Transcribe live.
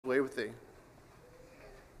pray with thee.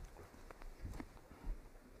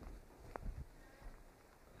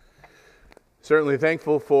 Certainly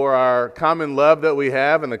thankful for our common love that we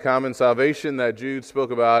have and the common salvation that Jude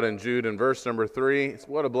spoke about in Jude in verse number 3.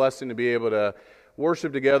 What a blessing to be able to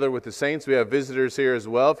worship together with the saints. We have visitors here as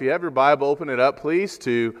well. If you have your Bible, open it up, please,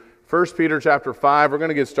 to 1 Peter chapter 5. We're going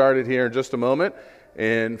to get started here in just a moment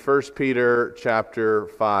in 1 Peter chapter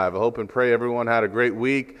 5. I hope and pray everyone had a great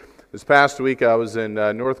week. This past week I was in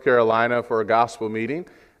North Carolina for a gospel meeting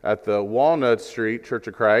at the Walnut Street Church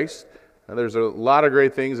of Christ. There's a lot of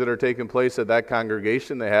great things that are taking place at that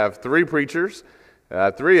congregation. They have 3 preachers,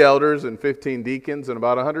 3 elders, and 15 deacons, and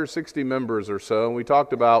about 160 members or so. And we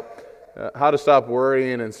talked about how to stop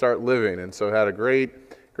worrying and start living. And so had a great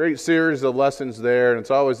series of lessons there. And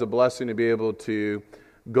it's always a blessing to be able to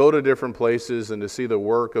go to different places and to see the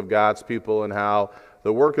work of God's people and how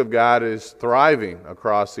the work of God is thriving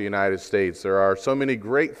across the United States. There are so many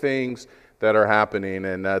great things that are happening,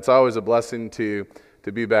 and it's always a blessing to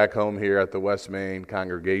be back home here at the West Main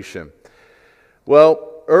congregation.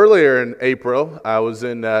 Well, earlier in April, I was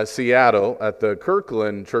in Seattle at the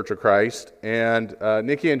Kirkland Church of Christ, and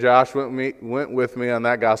Nikki and Josh went with me on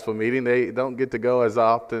that gospel meeting. They don't get to go as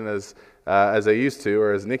often as they used to,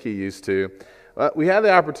 or as Nikki used to. We had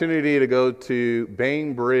the opportunity to go to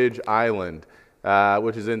Bainbridge Island,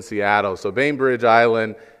 which is in Seattle. So Bainbridge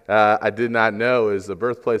Island, I did not know, is the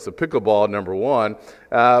birthplace of pickleball, number one.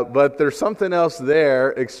 But there's something else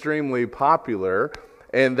there extremely popular,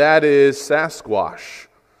 and that is Sasquatch.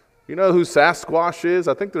 You know who Sasquatch is?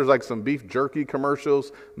 I think there's like some beef jerky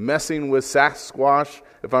commercials messing with Sasquatch,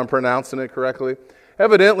 if I'm pronouncing it correctly.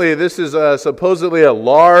 Evidently, this is supposedly a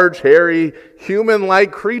large, hairy,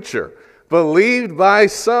 human-like creature believed by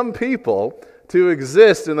some people to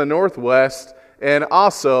exist in the Northwest and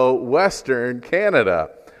also Western Canada.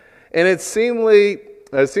 And it seems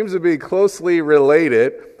to be closely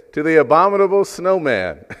related to the abominable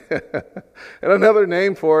snowman. And another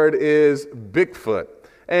name for it is Bigfoot.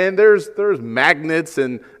 And there's magnets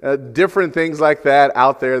and different things like that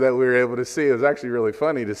out there that we were able to see. It was actually really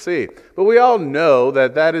funny to see. But we all know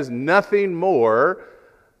that is nothing more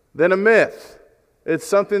than a myth. It's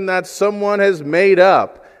something that someone has made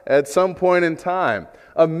up at some point in time.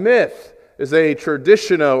 A myth is a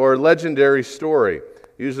traditional or legendary story,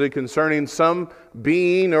 usually concerning some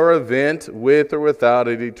being or event with or without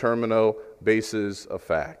a determinable basis of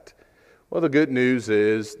fact. Well, the good news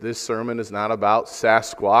is this sermon is not about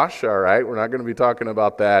Sasquatch, all right? We're not going to be talking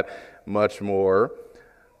about that much more.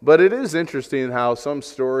 But it is interesting how some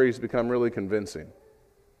stories become really convincing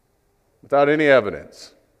without any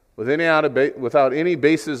evidence, without any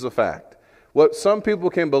basis of fact. What some people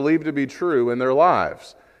can believe to be true in their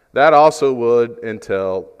lives, that also would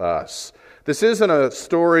entail us. This isn't a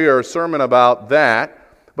story or a sermon about that,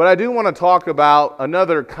 but I do want to talk about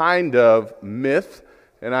another kind of myth,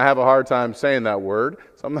 and I have a hard time saying that word,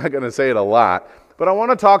 so I'm not going to say it a lot. But I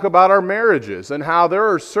want to talk about our marriages and how there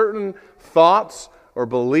are certain thoughts or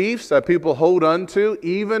beliefs that people hold onto,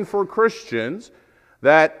 even for Christians,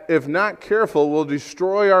 that if not careful will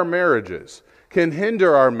destroy our marriages, can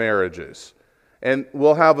hinder our marriages, and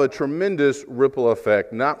will have a tremendous ripple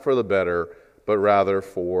effect, not for the better, but rather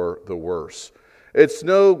for the worse. It's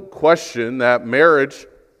no question that marriages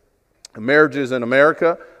in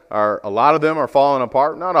America a lot of them are falling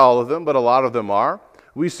apart. Not all of them, but a lot of them are.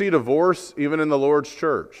 We see divorce even in the Lord's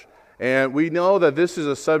church. And we know that this is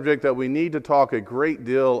a subject that we need to talk a great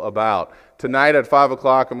deal about. Tonight at 5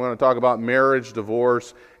 o'clock, I'm going to talk about marriage,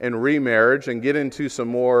 divorce, and remarriage and get into some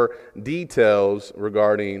more details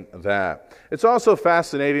regarding that. It's also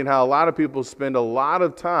fascinating how a lot of people spend a lot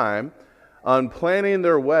of time on planning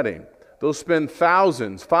their wedding. They'll spend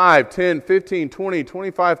thousands, $5,000, $10,000, $15,000,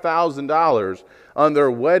 $20,000, $25,000 on their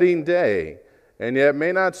wedding day, and yet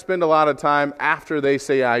may not spend a lot of time after they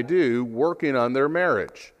say I do working on their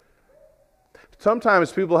marriage.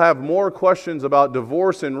 Sometimes people have more questions about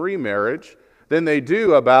divorce and remarriage than they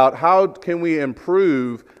do about how can we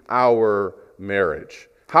improve our marriage.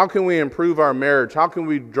 How can we improve our marriage? How can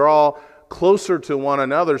we draw closer to one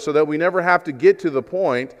another so that we never have to get to the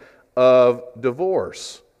point of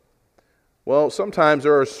divorce? Well, sometimes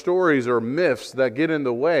there are stories or myths that get in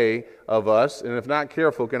the way of us, and if not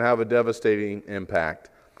careful, can have a devastating impact.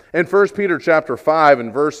 In 1 Peter chapter 5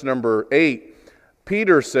 and verse number 8,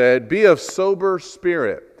 Peter said, "Be of sober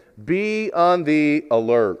spirit, be on the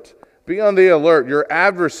alert." Be on the alert. Your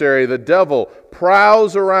adversary, the devil,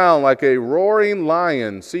 prowls around like a roaring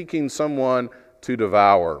lion seeking someone to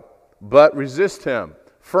devour. But resist him,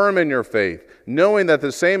 firm in your faith, knowing that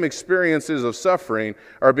the same experiences of suffering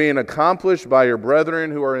are being accomplished by your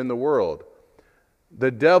brethren who are in the world.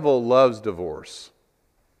 The devil loves divorce.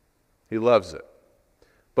 He loves it.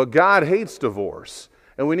 But God hates divorce.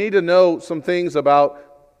 And we need to know some things about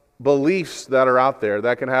beliefs that are out there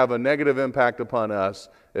that can have a negative impact upon us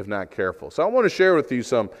if not careful. So I want to share with you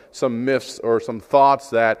some myths or some thoughts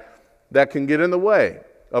that can get in the way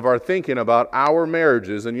of our thinking about our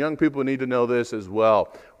marriages, and young people need to know this as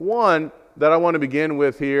well. One that I want to begin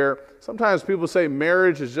with here, sometimes people say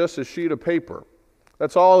marriage is just a sheet of paper.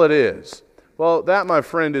 That's all it is. Well, that, my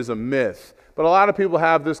friend, is a myth. But a lot of people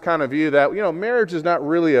have this kind of view that, marriage is not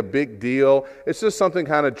really a big deal. It's just something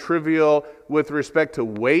kind of trivial with respect to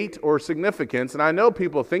weight or significance. And I know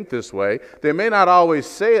people think this way. They may not always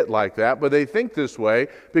say it like that, but they think this way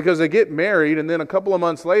because they get married and then a couple of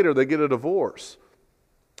months later they get a divorce.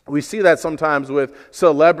 We see that sometimes with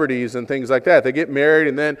celebrities and things like that. They get married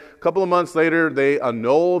and then a couple of months later they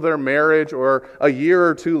annul their marriage, or a year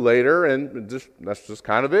or two later, and that's just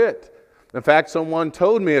kind of it. In fact, someone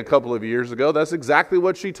told me a couple of years ago, that's exactly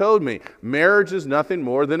what she told me. Marriage is nothing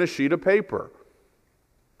more than a sheet of paper,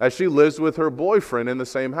 as she lives with her boyfriend in the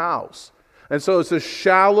same house. And so it's a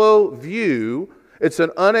shallow view. It's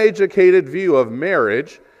an uneducated view of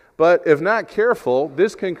marriage. But if not careful,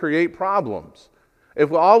 this can create problems.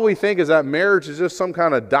 If all we think is that marriage is just some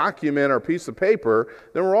kind of document or piece of paper,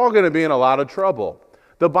 then we're all going to be in a lot of trouble.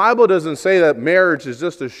 The Bible doesn't say that marriage is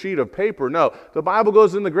just a sheet of paper. No, the Bible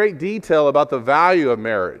goes into great detail about the value of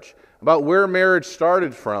marriage, about where marriage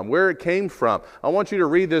started from, where it came from. I want you to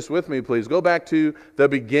read this with me, please. Go back to the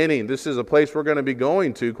beginning. This is a place we're going to be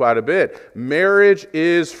going to quite a bit. Marriage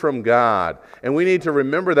is from God, and we need to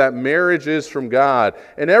remember that marriage is from God,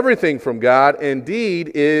 and everything from God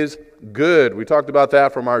indeed is good. We talked about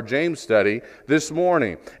that from our James study this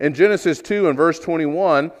morning. In Genesis 2 and verse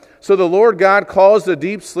 21, so the Lord God caused a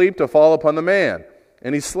deep sleep to fall upon the man,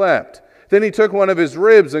 and he slept. Then he took one of his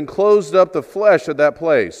ribs and closed up the flesh at that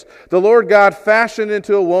place. The Lord God fashioned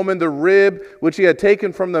into a woman the rib which he had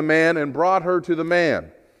taken from the man and brought her to the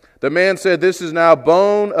man. The man said, this is now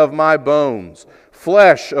bone of my bones,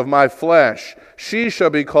 flesh of my flesh. She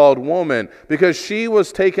shall be called woman, because she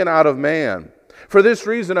was taken out of man. For this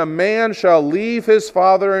reason a man shall leave his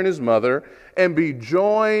father and his mother and be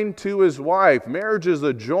joined to his wife. Marriage is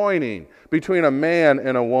a joining between a man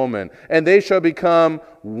and a woman. And they shall become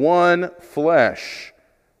one flesh.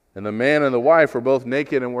 And the man and the wife were both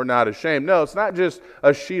naked and were not ashamed. No, it's not just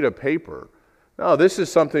a sheet of paper. No, this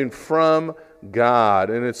is something from God.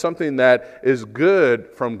 And it's something that is good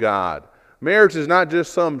from God. Marriage is not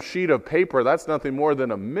just some sheet of paper. That's nothing more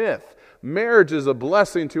than a myth. Marriage is a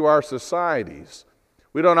blessing to our societies.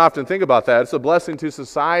 We don't often think about that. It's a blessing to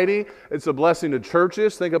society. It's a blessing to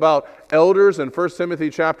churches. Think about elders in 1 Timothy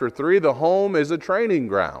chapter 3. The home is a training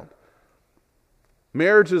ground.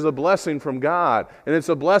 Marriage is a blessing from God. And it's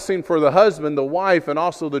a blessing for the husband, the wife, and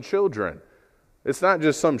also the children. It's not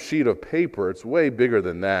just some sheet of paper. It's way bigger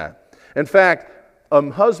than that. In fact,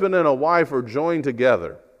 a husband and a wife are joined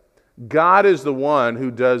together. God is the one who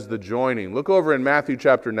does the joining. Look over in Matthew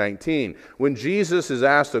chapter 19. When Jesus is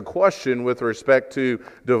asked a question with respect to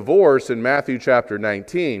divorce in Matthew chapter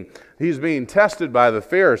 19, he's being tested by the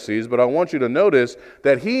Pharisees, but I want you to notice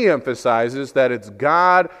that he emphasizes that it's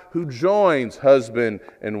God who joins husband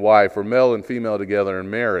and wife, or male and female together in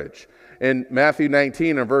marriage. In Matthew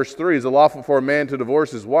 19 and verse 3, is it lawful for a man to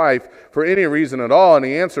divorce his wife for any reason at all? And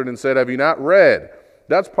he answered and said, have you not read?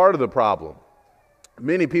 That's part of the problem.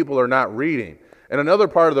 Many people are not reading. And another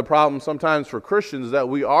part of the problem sometimes for Christians is that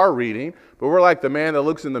we are reading, but we're like the man that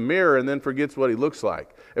looks in the mirror and then forgets what he looks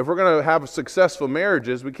like. If we're going to have successful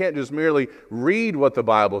marriages, we can't just merely read what the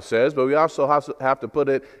Bible says, but we also have to put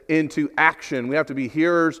it into action. We have to be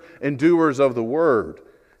hearers and doers of the word.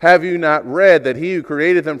 Have you not read that he who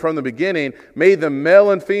created them from the beginning made them male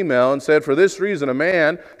and female, and said, for this reason a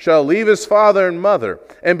man shall leave his father and mother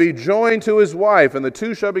and be joined to his wife, and the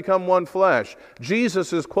two shall become one flesh.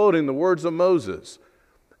 Jesus is quoting the words of Moses.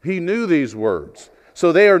 He knew these words.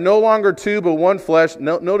 So they are no longer two, but one flesh.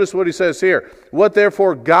 Notice what he says here. What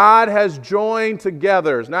therefore God has joined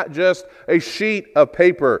together is not just a sheet of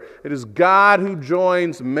paper. It is God who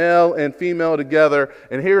joins male and female together.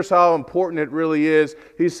 And here's how important it really is.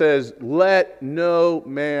 He says, let no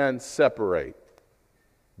man separate.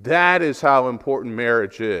 That is how important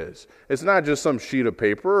marriage is. It's not just some sheet of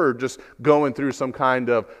paper or just going through some kind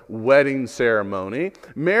of wedding ceremony.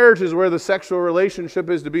 Marriage is where the sexual relationship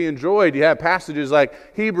is to be enjoyed. You have passages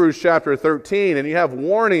like Hebrews chapter 13, and you have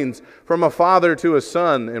warnings from a father to a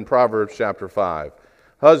son in Proverbs chapter 5.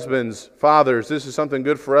 Husbands, fathers, this is something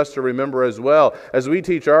good for us to remember as well as we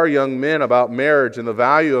teach our young men about marriage and the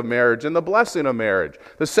value of marriage and the blessing of marriage.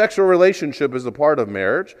 The sexual relationship is a part of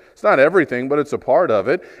marriage. It's not everything, but it's a part of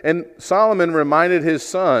it. And Solomon reminded his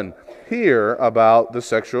son here about the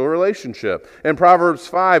sexual relationship. In Proverbs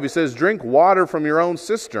 5, he says, drink water from your own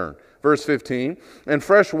cistern. Verse 15, and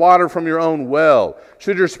fresh water from your own well.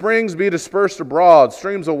 Should your springs be dispersed abroad,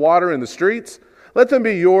 streams of water in the streets? Let them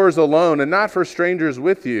be yours alone, and not for strangers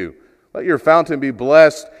with you. Let your fountain be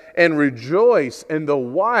blessed, and rejoice in the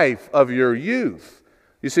wife of your youth.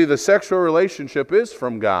 You see, the sexual relationship is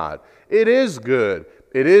from God. It is good.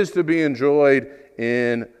 It is to be enjoyed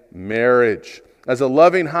in marriage. As a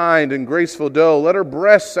loving hind and graceful doe, let her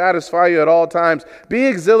breast satisfy you at all times. Be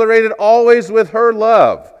exhilarated always with her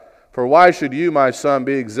love. For why should you, my son,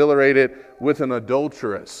 be exhilarated with an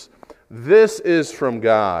adulteress? This is from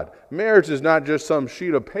God. Marriage is not just some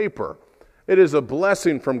sheet of paper. It is a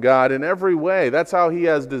blessing from God in every way. That's how He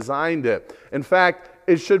has designed it. In fact,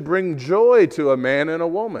 it should bring joy to a man and a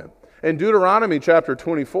woman. In Deuteronomy chapter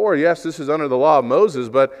 24, yes, this is under the law of Moses,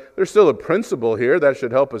 but there's still a principle here that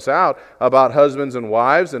should help us out about husbands and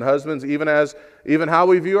wives, and husbands even how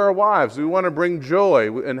we view our wives. We want to bring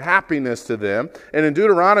joy and happiness to them. And in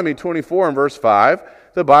Deuteronomy 24 and verse 5,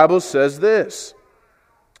 the Bible says this,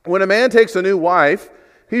 when a man takes a new wife,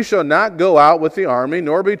 he shall not go out with the army,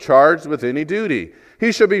 nor be charged with any duty.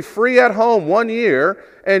 He shall be free at home 1 year,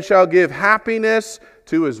 and shall give happiness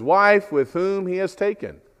to his wife with whom he has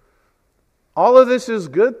taken. All of this is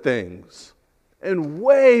good things, and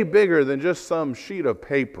way bigger than just some sheet of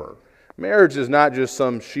paper. Marriage is not just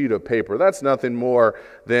some sheet of paper. That's nothing more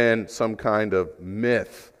than some kind of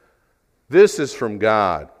myth. This is from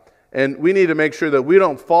God. And we need to make sure that we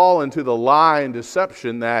don't fall into the lie and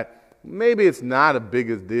deception that maybe it's not as big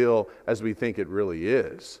a deal as we think it really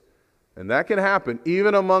is. And that can happen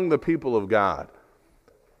even among the people of God.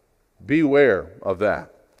 Beware of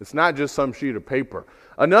that. It's not just some sheet of paper.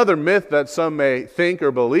 Another myth that some may think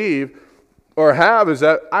or believe or have is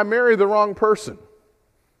that I married the wrong person.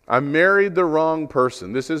 I married the wrong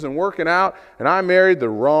person. This isn't working out, and I married the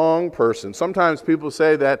wrong person. Sometimes people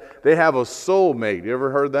say that they have a soulmate. You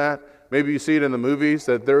ever heard that? Maybe you see it in the movies,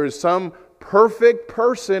 that there is some perfect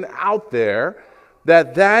person out there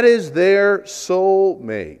that is their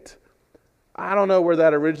soulmate. I don't know where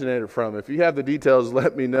that originated from. If you have the details,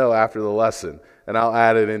 let me know after the lesson, and I'll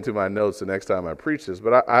add it into my notes the next time I preach this,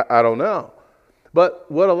 but I don't know.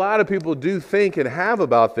 But what a lot of people do think and have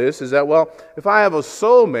about this is that, well, if I have a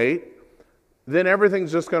soulmate, then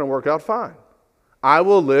everything's just going to work out fine. I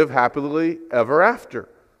will live happily ever after.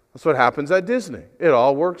 That's what happens at Disney. It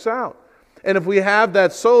all works out. And if we have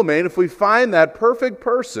that soulmate, if we find that perfect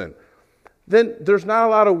person, then there's not a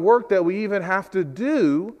lot of work that we even have to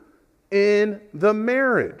do in the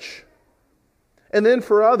marriage. And then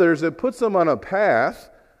for others, it puts them on a path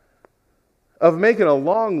of making a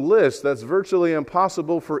long list that's virtually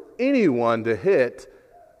impossible for anyone to hit.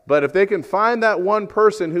 But if they can find that one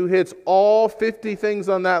person who hits all 50 things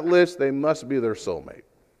on that list, they must be their soulmate.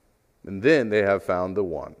 And then they have found the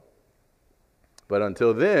one. But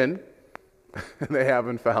until then, they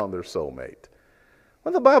haven't found their soulmate.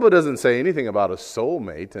 Well, the Bible doesn't say anything about a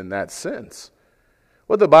soulmate in that sense.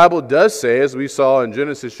 What the Bible does say, as we saw in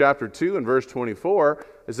Genesis chapter 2 and verse 24,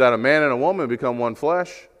 is that a man and a woman become one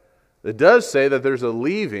flesh. It does say that there's a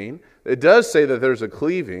leaving. It does say that there's a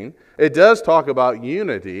cleaving. It does talk about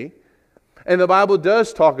unity. And the Bible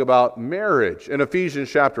does talk about marriage in Ephesians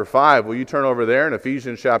chapter 5. Will you turn over there in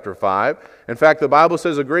Ephesians chapter 5? In fact, the Bible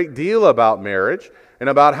says a great deal about marriage and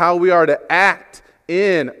about how we are to act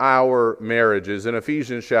in our marriages in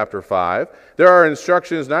Ephesians chapter 5. There are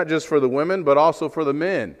instructions not just for the women, but also for the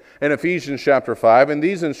men in Ephesians chapter 5. In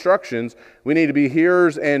these instructions, we need to be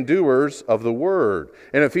hearers and doers of the word.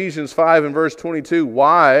 In Ephesians 5 and verse 22,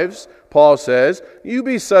 wives, Paul says, you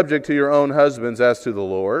be subject to your own husbands as to the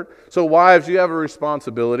Lord. So wives, you have a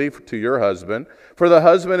responsibility to your husband. For the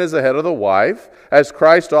husband is the head of the wife, as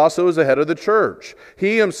Christ also is the head of the church,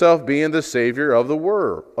 he himself being the Savior of the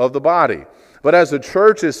world, of the body. But as the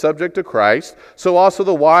church is subject to Christ, so also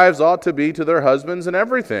the wives ought to be to their husbands in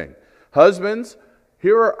everything. Husbands,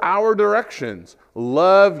 here are our directions.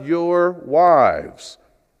 Love your wives.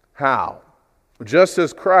 How? Just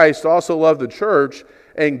as Christ also loved the church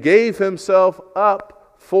and gave himself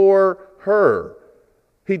up for her.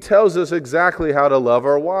 He tells us exactly how to love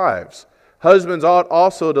our wives. Husbands ought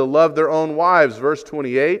also to love their own wives, verse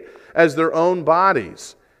 28, as their own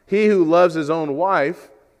bodies. He who loves his own wife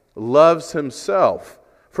loves himself.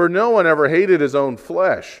 For no one ever hated his own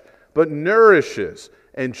flesh, but nourishes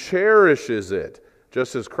and cherishes it,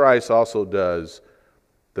 just as Christ also does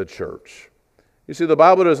the church. You see, the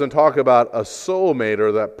Bible doesn't talk about a soulmate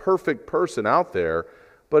or that perfect person out there,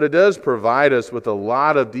 but it does provide us with a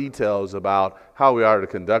lot of details about how we are to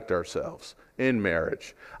conduct ourselves in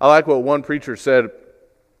marriage. I like what one preacher said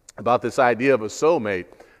about this idea of a soulmate.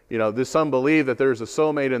 You know, some believe that there's a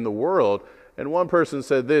soulmate in the world, and one person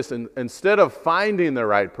said this, instead of finding the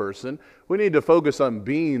right person, we need to focus on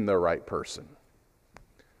being the right person.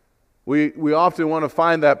 We often want to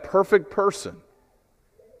find that perfect person,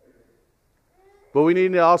 but we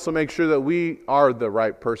need to also make sure that we are the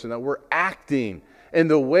right person, that we're acting in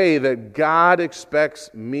the way that God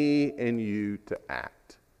expects me and you to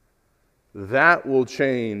act. That will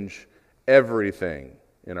change everything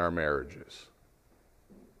in our marriages.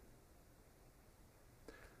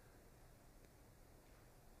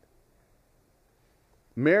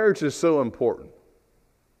 Marriage is so important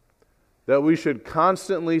that we should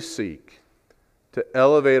constantly seek to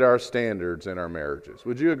elevate our standards in our marriages.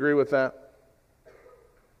 Would you agree with that?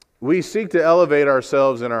 We seek to elevate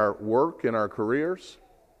ourselves in our work, in our careers.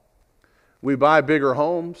 We buy bigger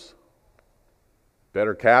homes,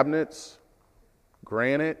 better cabinets,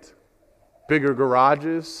 granite, bigger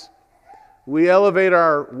garages. We elevate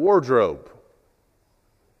our wardrobe.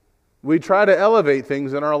 We try to elevate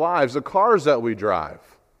things in our lives, the cars that we drive.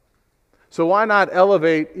 So why not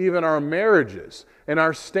elevate even our marriages and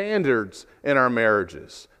our standards in our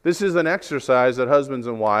marriages? This is an exercise that husbands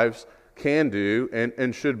and wives can do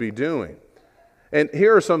and should be doing. And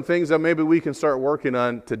here are some things that maybe we can start working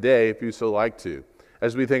on today, if you so like to,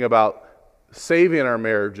 as we think about saving our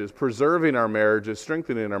marriages, preserving our marriages,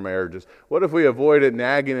 strengthening our marriages. What if we avoided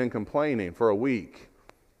nagging and complaining for a week?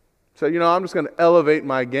 So, I'm just going to elevate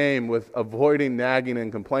my game with avoiding nagging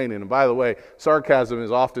and complaining. And by the way, sarcasm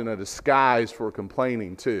is often a disguise for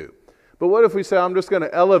complaining too. But what if we say, I'm just going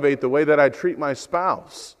to elevate the way that I treat my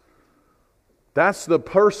spouse? That's the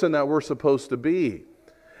person that we're supposed to be.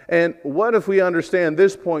 And what if we understand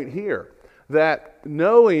this point here, that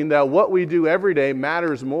knowing that what we do every day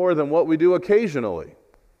matters more than what we do occasionally.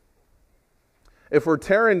 If we're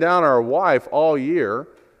tearing down our wife all year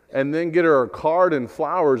and then get her a card and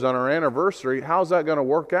flowers on our anniversary, how's that going to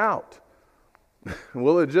work out?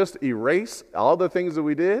 Will it just erase all the things that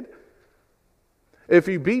we did? If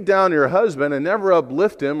you beat down your husband and never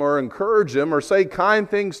uplift him or encourage him or say kind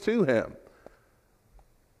things to him,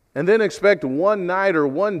 and then expect one night or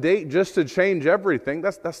one date just to change everything,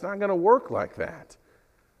 that's not going to work like that.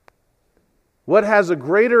 What has a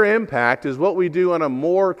greater impact is what we do on a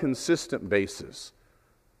more consistent basis.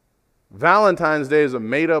 Valentine's Day is a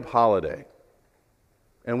made-up holiday,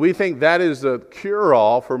 and we think that is the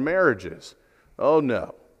cure-all for marriages. Oh,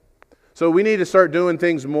 no. So we need to start doing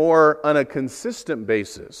things more on a consistent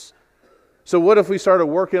basis. So what if we started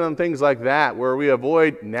working on things like that, where we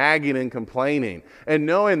avoid nagging and complaining, and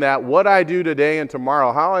knowing that what I do today and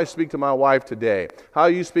tomorrow, how I speak to my wife today, how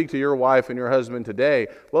you speak to your wife and your husband today,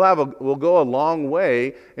 will go a long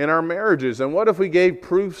way in our marriages. And what if we gave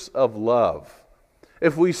proofs of love?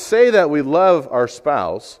 If we say that we love our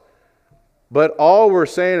spouse, but all we're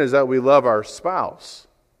saying is that we love our spouse,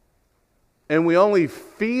 and we only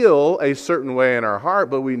feel a certain way in our heart,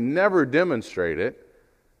 but we never demonstrate it,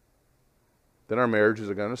 then our marriages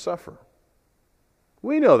are going to suffer.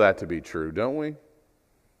 We know that to be true, don't we?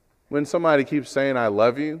 When somebody keeps saying, I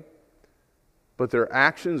love you, but their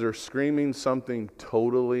actions are screaming something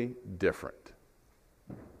totally different.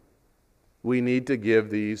 We need to give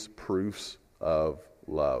these proofs of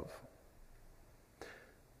love.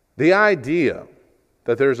 The idea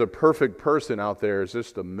that there's a perfect person out there is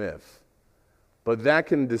just a myth. But that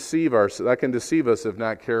can deceive us if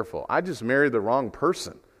not careful. I just married the wrong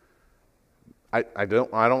person. I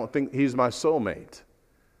don't think he's my soulmate.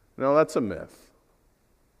 No, that's a myth.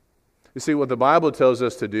 You see, what the Bible tells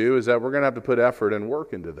us to do is that we're going to have to put effort and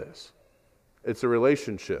work into this. It's a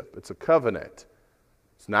relationship. It's a covenant.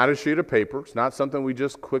 It's not a sheet of paper. It's not something we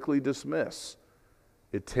just quickly dismiss.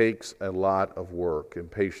 It takes a lot of work and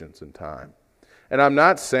patience and time. And I'm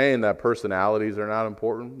not saying that personalities are not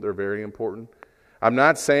important. They're very important. I'm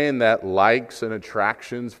not saying that likes and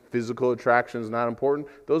attractions, physical attractions, not important.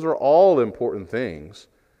 Those are all important things.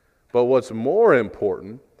 But what's more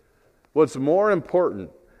important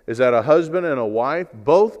is that a husband and a wife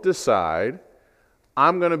both decide,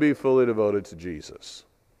 I'm going to be fully devoted to Jesus.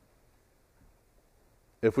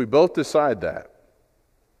 If we both decide that,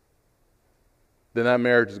 then that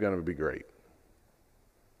marriage is going to be great.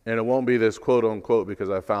 And it won't be this quote unquote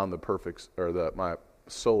because I found the perfect or my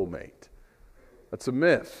soulmate. That's a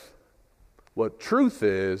myth. What truth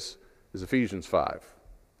is Ephesians 5.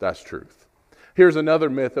 That's truth. Here's another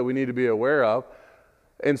myth that we need to be aware of.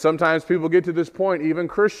 And sometimes people get to this point, even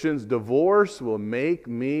Christians, divorce will make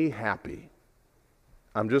me happy.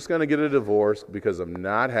 I'm just going to get a divorce because I'm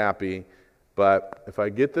not happy. But if I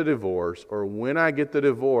get the divorce, or when I get the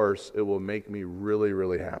divorce, it will make me really,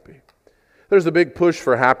 really happy. There's a big push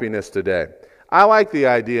for happiness today. I like the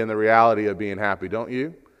idea and the reality of being happy, don't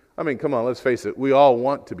you? I mean, come on, let's face it. We all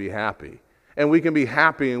want to be happy. And we can be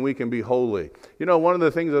happy and we can be holy. You know, one of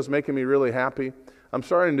the things that's making me really happy, I'm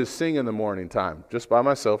starting to sing in the morning time, just by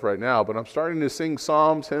myself right now, but I'm starting to sing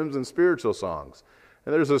psalms, hymns, and spiritual songs.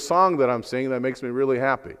 And there's a song that I'm singing that makes me really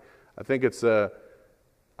happy. I think it's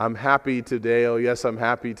I'm happy today, oh yes, I'm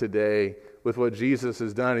happy today with what Jesus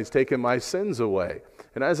has done. He's taken my sins away.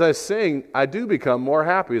 And as I sing, I do become more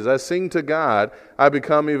happy. As I sing to God, I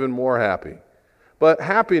become even more happy. But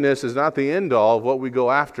happiness is not the end all of what we go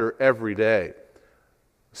after every day.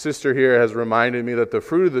 Sister here has reminded me that the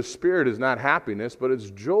fruit of the Spirit is not happiness, but it's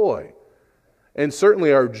joy. And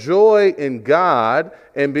certainly our joy in God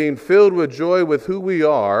and being filled with joy with who we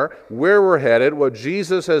are, where we're headed, what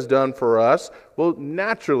Jesus has done for us, will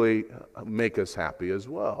naturally make us happy as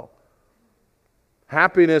well.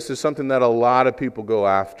 Happiness is something that a lot of people go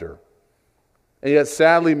after. And yet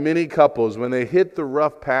sadly, many couples, when they hit the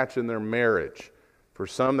rough patch in their marriage, for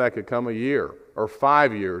some that could come a year, or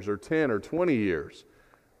 5 years, or 10, or 20 years,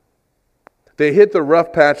 they hit the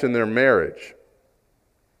rough patch in their marriage,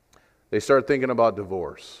 they start thinking about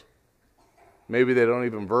divorce. Maybe they don't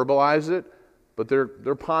even verbalize it, but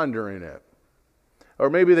they're pondering it. Or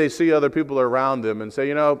maybe they see other people around them and say,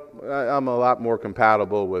 you know, I'm a lot more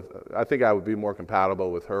compatible with, I think I would be more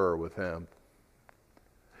compatible with her or with him.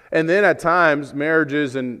 And then at times,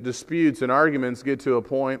 marriages and disputes and arguments get to a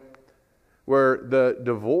point where the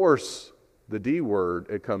divorce, the D word,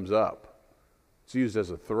 it comes up. It's used as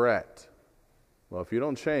a threat. Well, if you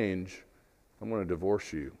don't change, I'm going to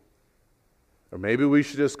divorce you. Or maybe we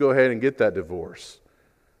should just go ahead and get that divorce.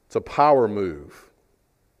 It's a power move.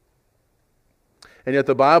 And yet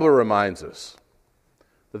the Bible reminds us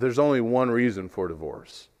that there's only one reason for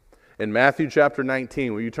divorce. In Matthew chapter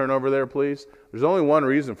 19, will you turn over there, please? There's only one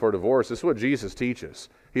reason for divorce. This is what Jesus teaches.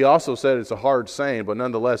 He also said it's a hard saying, but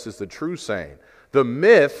nonetheless, it's the true saying. The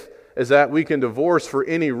myth is that we can divorce for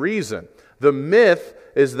any reason. The myth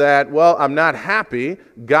is that, well, I'm not happy.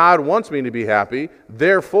 God wants me to be happy.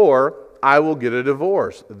 Therefore, I will get a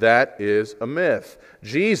divorce. That is a myth.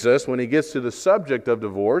 Jesus, when he gets to the subject of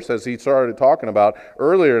divorce, as he started talking about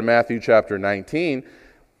earlier in Matthew chapter 19,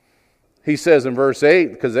 he says in verse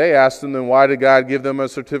 8, because they asked him, then why did God give them a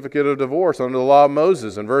certificate of divorce under the law of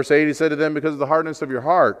Moses? In verse 8, he said to them, because of the hardness of your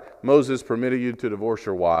heart, Moses permitted you to divorce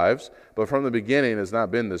your wives, but from the beginning it's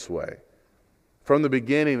not been this way. From the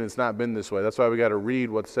beginning it's not been this way. That's why we got to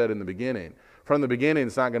read what's said in the beginning. From the beginning,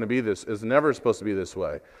 it's not going to be this. It's never supposed to be this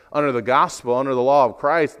way. Under the gospel, under the law of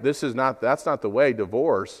Christ, that's not the way.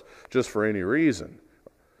 Divorce, just for any reason.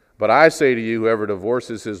 But I say to you, whoever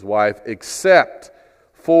divorces his wife, except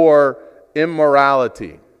for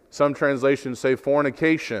immorality. Some translations say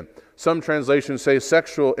fornication. Some translations say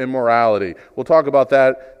sexual immorality. We'll talk about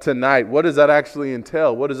that tonight. What does that actually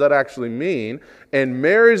entail? What does that actually mean? And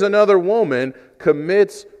marries another woman,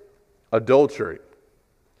 commits adultery.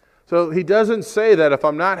 So he doesn't say that if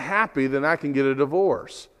I'm not happy, then I can get a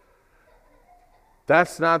divorce.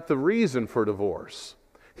 That's not the reason for divorce.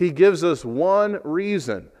 He gives us one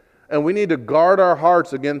reason. And we need to guard our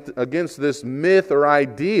hearts against this myth or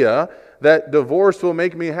idea that divorce will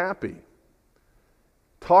make me happy.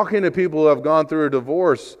 Talking to people who have gone through a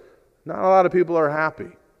divorce, not a lot of people are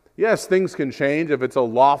happy. Yes, things can change if it's a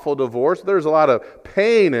lawful divorce. There's a lot of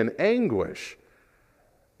pain and anguish.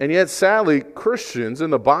 And yet, sadly, Christians in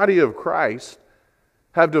the body of Christ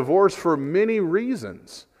have divorced for many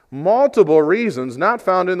reasons. Multiple reasons not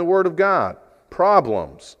found in the Word of God.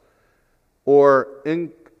 Problems or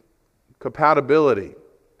incompatibility.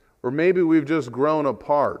 Or maybe we've just grown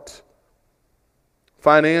apart.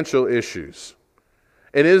 Financial issues.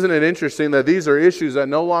 And isn't it interesting that these are issues that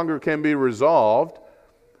no longer can be resolved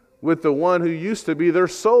with the one who used to be their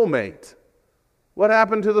soulmate? What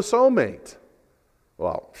happened to the soulmate?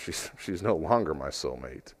 Well, she's no longer my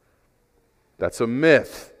soulmate. That's a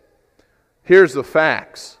myth. Here's the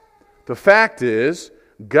facts. The fact is,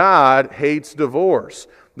 God hates divorce.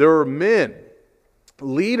 There are men,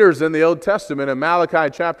 leaders in the Old Testament in Malachi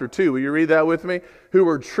chapter 2, will you read that with me? Who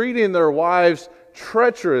were treating their wives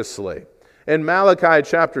treacherously. In Malachi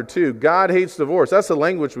chapter 2, God hates divorce. That's the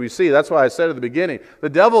language we see. That's why I said at the beginning, the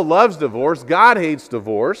devil loves divorce. God hates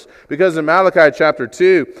divorce. Because in Malachi chapter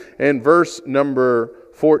 2 and verse number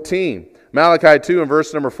 14, Malachi 2 and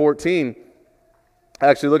verse number 14,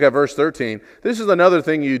 Actually, look at verse 13. This is another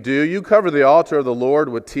thing you do. You cover the altar of the Lord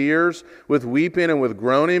with tears, with weeping, and with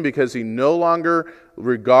groaning, because he no longer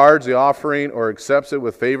regards the offering or accepts it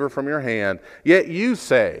with favor from your hand. Yet you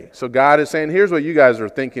say, so God is saying, here's what you guys are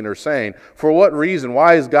thinking or saying. For what reason?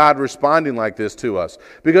 Why is God responding like this to us?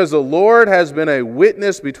 Because the Lord has been a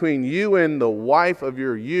witness between you and the wife of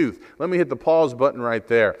your youth. Let me hit the pause button right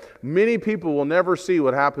there. Many people will never see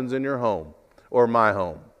what happens in your home or my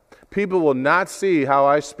home. People will not see how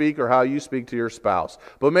I speak or how you speak to your spouse.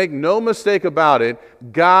 But make no mistake about it,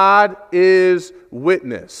 God is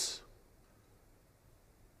witness.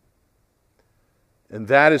 And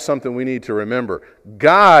that is something we need to remember.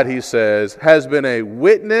 God, he says, has been a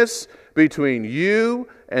witness between you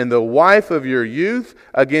and the wife of your youth,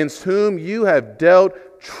 against whom you have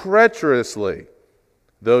dealt treacherously,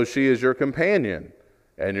 though she is your companion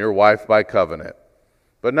and your wife by covenant.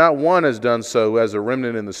 But not one has done so as a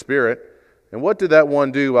remnant in the Spirit. And what did that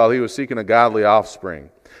one do while he was seeking a godly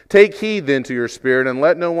offspring? Take heed then to your spirit, and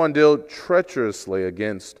let no one deal treacherously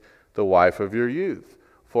against the wife of your youth.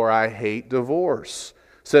 For I hate divorce,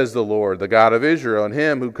 says the Lord, the God of Israel, and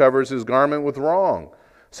him who covers his garment with wrong,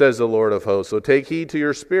 says the Lord of hosts. So take heed to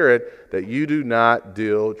your spirit, that you do not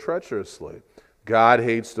deal treacherously. God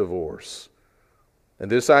hates divorce. And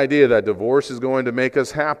this idea that divorce is going to make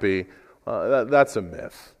us happy, that's a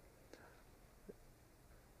myth.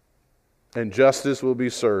 And justice will be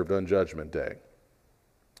served on Judgment Day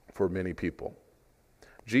for many people.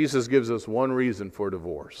 Jesus gives us one reason for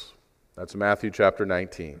divorce. That's Matthew chapter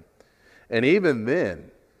 19. And even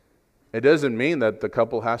then, it doesn't mean that the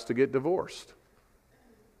couple has to get divorced.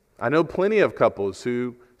 I know plenty of couples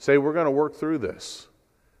who say, we're going to work through this.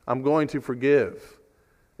 I'm going to forgive.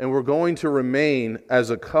 And we're going to remain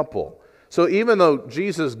as a couple. So even though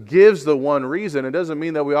Jesus gives the one reason, it doesn't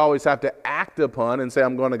mean that we always have to act upon and say,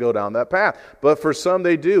 I'm going to go down that path. But for some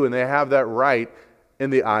they do, and they have that right in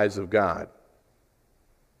the eyes of God.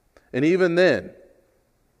 And even then,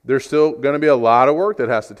 there's still going to be a lot of work that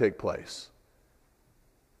has to take place.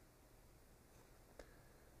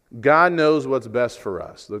 God knows what's best for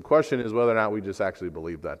us. The question is whether or not we just actually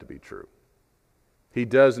believe that to be true. He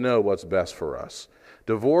does know what's best for us.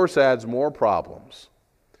 Divorce adds more problems.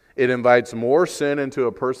 It invites more sin into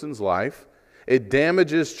a person's life. It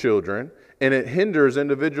damages children, and it hinders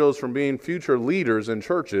individuals from being future leaders in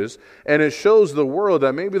churches, and it shows the world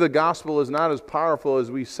that maybe the gospel is not as powerful as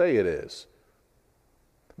we say it is.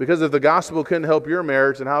 Because if the gospel couldn't help your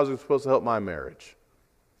marriage, then how is it supposed to help my marriage?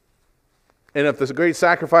 And if the great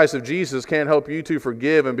sacrifice of Jesus can't help you to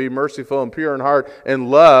forgive and be merciful and pure in heart and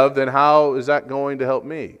love, then how is that going to help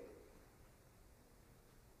me?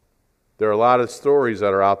 There are a lot of stories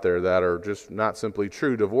that are out there that are just not simply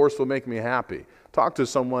true. Divorce will make me happy. Talk to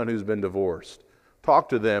someone who's been divorced. Talk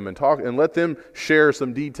to them and let them share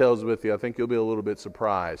some details with you. I think you'll be a little bit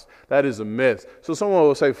surprised. That is a myth. So someone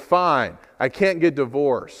will say, fine, I can't get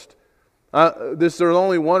divorced. There's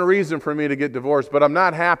only one reason for me to get divorced, but I'm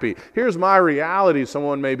not happy. Here's my reality,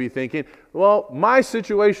 someone may be thinking. Well, my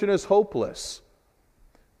situation is hopeless.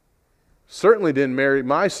 Certainly didn't marry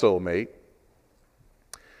my soulmate.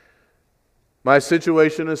 My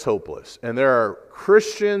situation is hopeless. And there are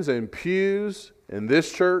Christians in pews in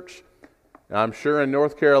this church, and I'm sure in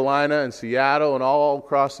North Carolina and Seattle and all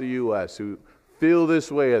across the U.S. who feel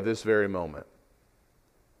this way at this very moment.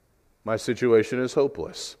 My situation is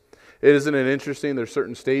hopeless. Isn't it interesting? There's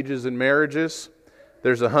certain stages in marriages.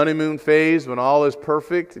 There's a honeymoon phase when all is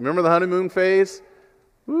perfect. Remember the honeymoon phase?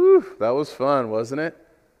 Woo, that was fun, wasn't it?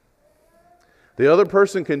 The other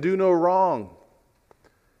person can do no wrong.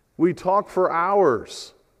 We talk for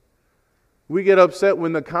hours. We get upset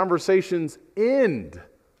when the conversations end.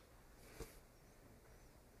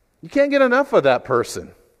 You can't get enough of that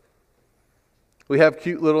person. We have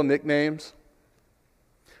cute little nicknames.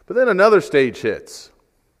 But then another stage hits.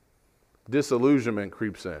 Disillusionment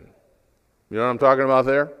creeps in. You know what I'm talking about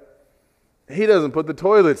there? He doesn't put the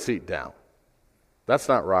toilet seat down. That's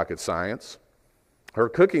not rocket science. Her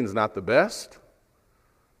cooking's not the best.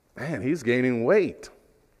 Man, he's gaining weight.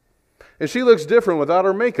 And she looks different without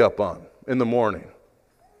her makeup on in the morning.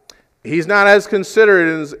 He's not as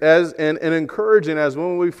considerate and encouraging as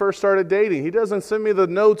when we first started dating. He doesn't send me the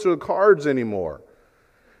notes or the cards anymore.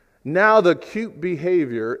 Now the cute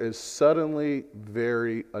behavior is suddenly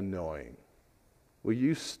very annoying. Will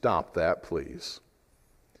you stop that, please?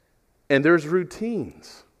 And there's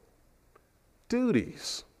routines,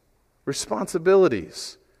 duties,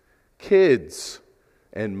 responsibilities, kids,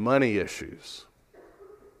 and money issues.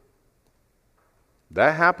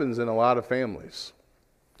 That happens in a lot of families.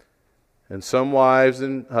 And some wives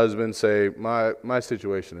and husbands say, my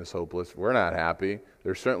situation is hopeless. We're not happy.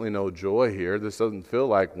 There's certainly no joy here. This doesn't feel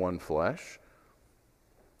like one flesh.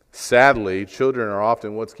 Sadly, children are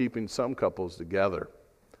often what's keeping some couples together.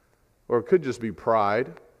 Or it could just be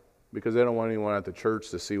pride, because they don't want anyone at the church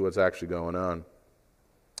to see what's actually going on.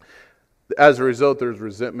 As a result, there's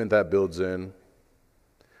resentment that builds in.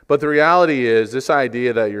 But the reality is, this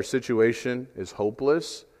idea that your situation is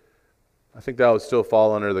hopeless, I think that would still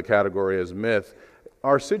fall under the category as myth.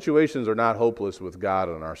 Our situations are not hopeless with God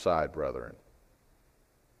on our side, brethren.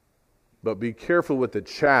 But be careful with the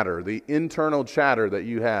chatter, the internal chatter that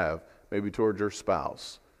you have, maybe towards your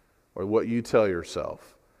spouse, or what you tell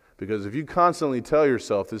yourself. Because if you constantly tell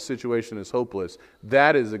yourself this situation is hopeless,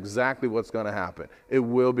 that is exactly what's going to happen. It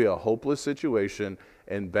will be a hopeless situation,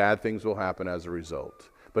 and bad things will happen as a result.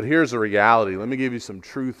 But here's the reality. Let me give you some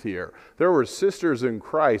truth here. There were sisters in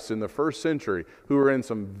Christ in the first century who were in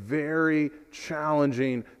some very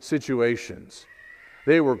challenging situations.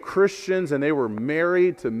 They were Christians, and they were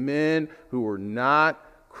married to men who were not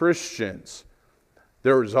Christians.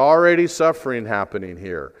 There was already suffering happening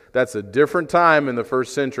here. That's a different time in the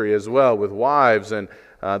first century as well, with wives and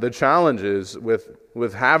the challenges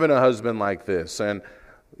with having a husband like this. And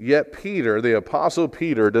yet Peter, the Apostle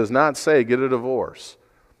Peter, does not say get a divorce.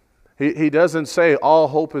 He doesn't say all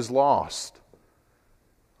hope is lost.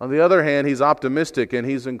 On the other hand, he's optimistic and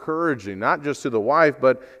he's encouraging, not just to the wife,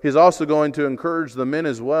 but he's also going to encourage the men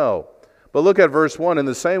as well. But look at verse 1. In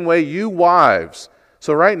the same way, you wives.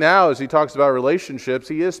 So right now, as he talks about relationships,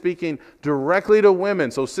 he is speaking directly to women.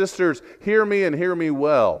 So sisters, hear me and hear me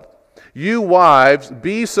well. You wives,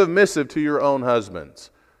 be submissive to your own husbands.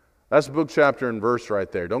 That's book, chapter, and verse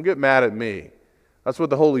right there. Don't get mad at me. That's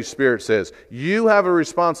what the Holy Spirit says. You have a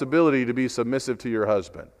responsibility to be submissive to your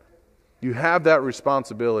husband. You have that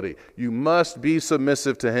responsibility. You must be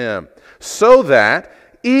submissive to him. So that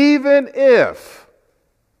even if,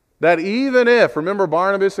 remember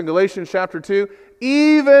Barnabas in Galatians chapter 2?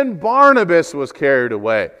 Even Barnabas was carried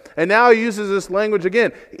away. And now he uses this language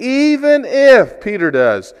again. Even if, Peter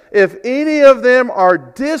does, if any of them are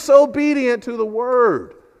disobedient to the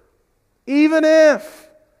word, even if,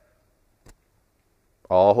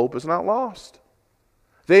 all hope is not lost.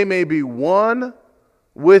 They may be won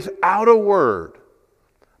without a word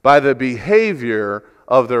by the behavior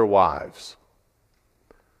of their wives.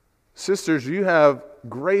 Sisters, you have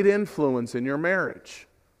great influence in your marriage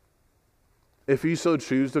if you so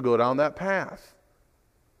choose to go down that path.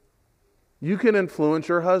 You can influence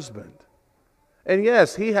your husband. And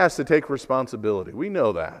yes, he has to take responsibility. We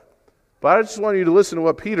know that. But I just want you to listen to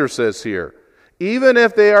what Peter says here. Even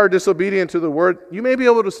if they are disobedient to the word, you may be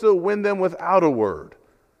able to still win them without a word.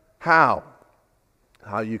 How?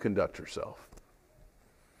 How you conduct yourself.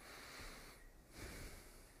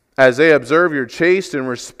 As they observe your chaste and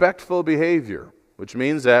respectful behavior, which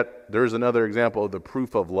means that there's another example of the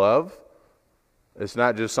proof of love. It's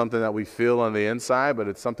not just something that we feel on the inside, but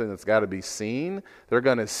it's something that's got to be seen. They're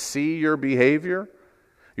going to see your behavior.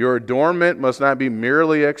 Your adornment must not be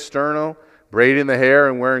merely external, braiding the hair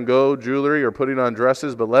and wearing gold jewelry or putting on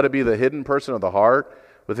dresses, but let it be the hidden person of the heart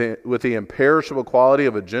with the imperishable quality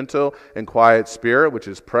of a gentle and quiet spirit, which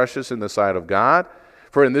is precious in the sight of God.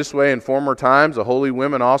 For in this way in former times the holy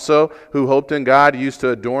women also who hoped in God used to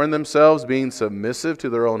adorn themselves, being submissive to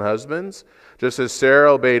their own husbands, just as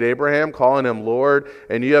Sarah obeyed Abraham, calling him Lord,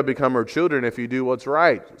 and you have become her children if you do what's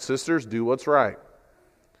right. Sisters, do what's right.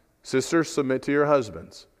 Sisters, submit to your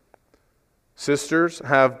husbands. Sisters,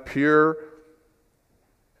 have a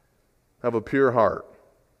pure heart,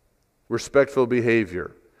 respectful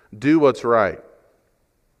behavior. Do what's right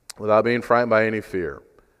without being frightened by any fear.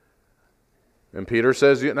 And Peter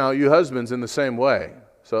says, now you husbands in the same way.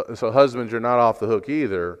 So husbands, you're not off the hook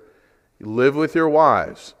either. You live with your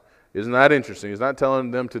wives. Isn't that interesting? He's not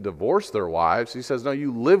telling them to divorce their wives. He says, no,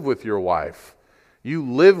 you live with your wife. You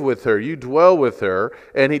live with her. You dwell with her.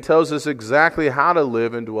 And he tells us exactly how to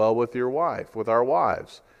live and dwell with your wife, with our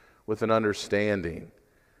wives, with an understanding,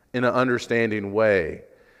 in an understanding way,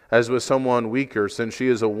 as with someone weaker, since she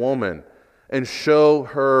is a woman, and show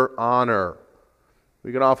her honor.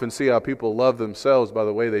 We can often see how people love themselves by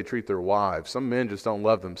the way they treat their wives. Some men just don't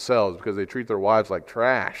love themselves because they treat their wives like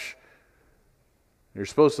trash. You're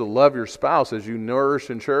supposed to love your spouse as you nourish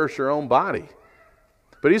and cherish your own body.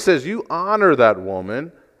 But he says you honor that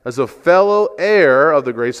woman as a fellow heir of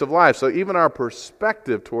the grace of life. So even our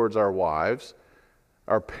perspective towards our wives,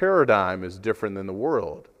 our paradigm is different than the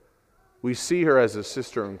world. We see her as a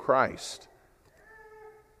sister in Christ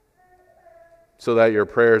so that your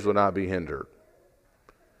prayers will not be hindered.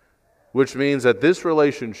 Which means that this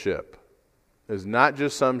relationship is not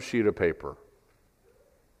just some sheet of paper,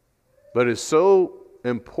 but is so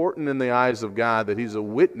important in the eyes of God that He's a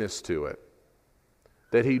witness to it,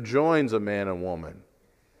 that He joins a man and woman,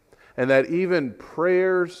 and that even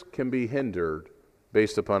prayers can be hindered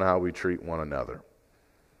based upon how we treat one another.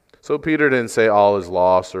 So Peter didn't say all is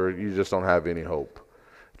lost or you just don't have any hope.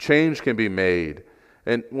 Change can be made.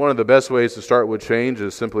 And one of the best ways to start with change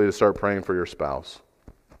is simply to start praying for your spouse.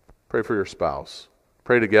 Pray for your spouse.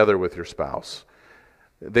 Pray together with your spouse.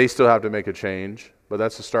 They still have to make a change, but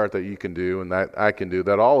that's a start that you can do and that I can do,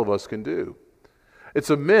 that all of us can do. It's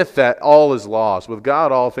a myth that all is lost. With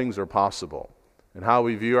God, all things are possible. And how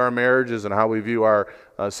we view our marriages and how we view our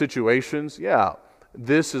situations,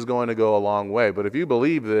 this is going to go a long way. But if you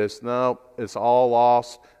believe this, no, it's all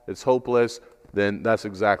lost, it's hopeless, then that's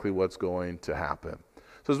exactly what's going to happen.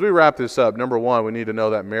 So as we wrap this up, number one, we need to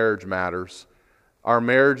know that marriage matters. Our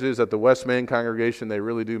marriages at the West Main congregation, they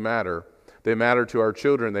really do matter. They matter to our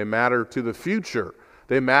children. They matter to the future.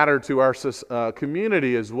 They matter to our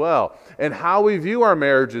community as well. And how we view our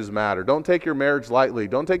marriages matter. Don't take your marriage lightly.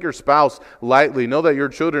 Don't take your spouse lightly. Know that your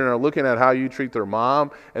children are looking at how you treat their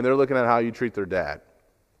mom, and they're looking at how you treat their dad.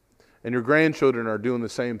 And your grandchildren are doing the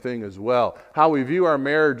same thing as well. How we view our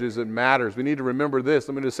marriages, it matters. We need to remember this.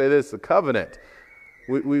 Let me just say this, the covenant.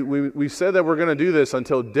 We said that we're going to do this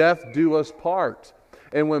until death do us part.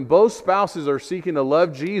 And when both spouses are seeking to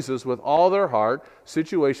love Jesus with all their heart,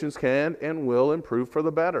 situations can and will improve for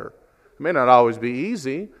the better. It may not always be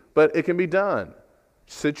easy, but it can be done.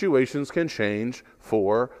 Situations can change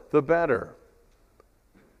for the better.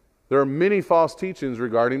 There are many false teachings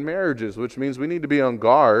regarding marriages, which means we need to be on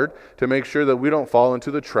guard to make sure that we don't fall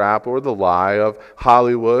into the trap or the lie of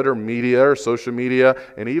Hollywood or media or social media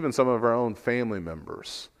and even some of our own family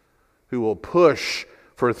members who will push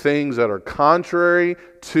for things that are contrary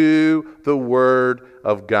to the Word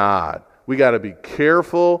of God. We got to be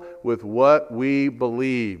careful with what we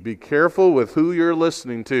believe. Be careful with who you're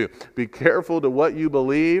listening to. Be careful to what you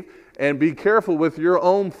believe, and be careful with your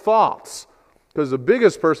own thoughts. Because the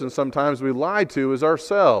biggest person sometimes we lie to is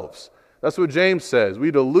ourselves. That's what James says.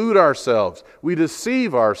 We delude ourselves. We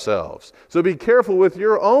deceive ourselves. So be careful with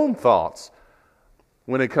your own thoughts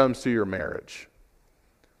when it comes to your marriage.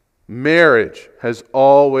 Marriage has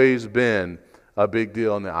always been a big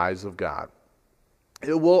deal in the eyes of God.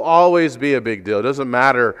 It will always be a big deal. It doesn't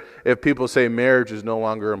matter if people say marriage is no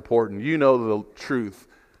longer important. You know the truth.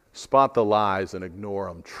 Spot the lies and ignore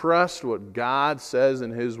them. Trust what God says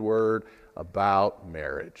in His Word about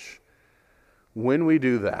marriage. When we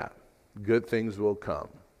do that, good things will come.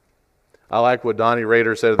 I like what Donnie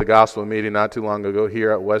Rader said at the gospel meeting not too long ago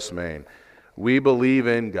here at West Main. We believe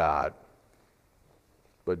in God,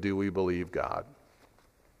 but do we believe God?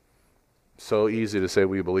 So easy to say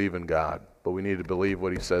we believe in God, but we need to believe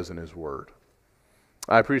what He says in His Word.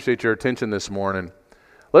 I appreciate your attention this morning.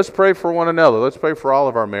 Let's pray for one another. Let's pray for all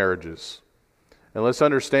of our marriages. And let's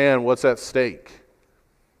understand what's at stake.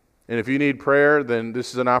 And if you need prayer, then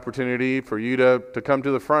this is an opportunity for you to come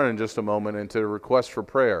to the front in just a moment and to request for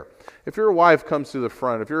prayer. If your wife comes to the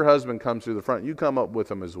front, if your husband comes to the front, you come up with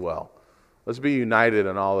them as well. Let's be united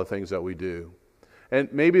in all the things that we do. And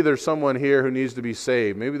maybe there's someone here who needs to be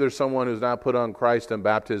saved. Maybe there's someone who's not put on Christ in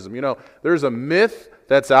baptism. You know, there's a myth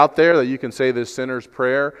that's out there that you can say this sinner's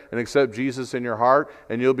prayer and accept Jesus in your heart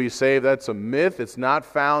and you'll be saved. That's a myth. It's not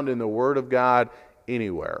found in the Word of God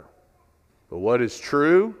anywhere. But what is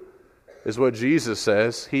true is what Jesus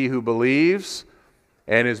says. He who believes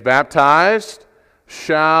and is baptized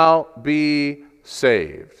shall be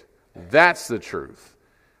saved. That's the truth.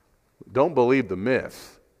 Don't believe the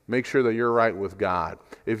myth. Make sure that you're right with God.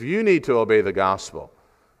 If you need to obey the gospel,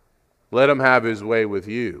 let Him have His way with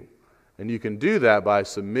you. And you can do that by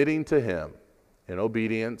submitting to Him in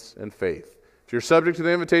obedience and faith. If you're subject to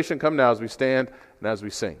the invitation, come now as we stand and as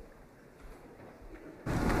we sing.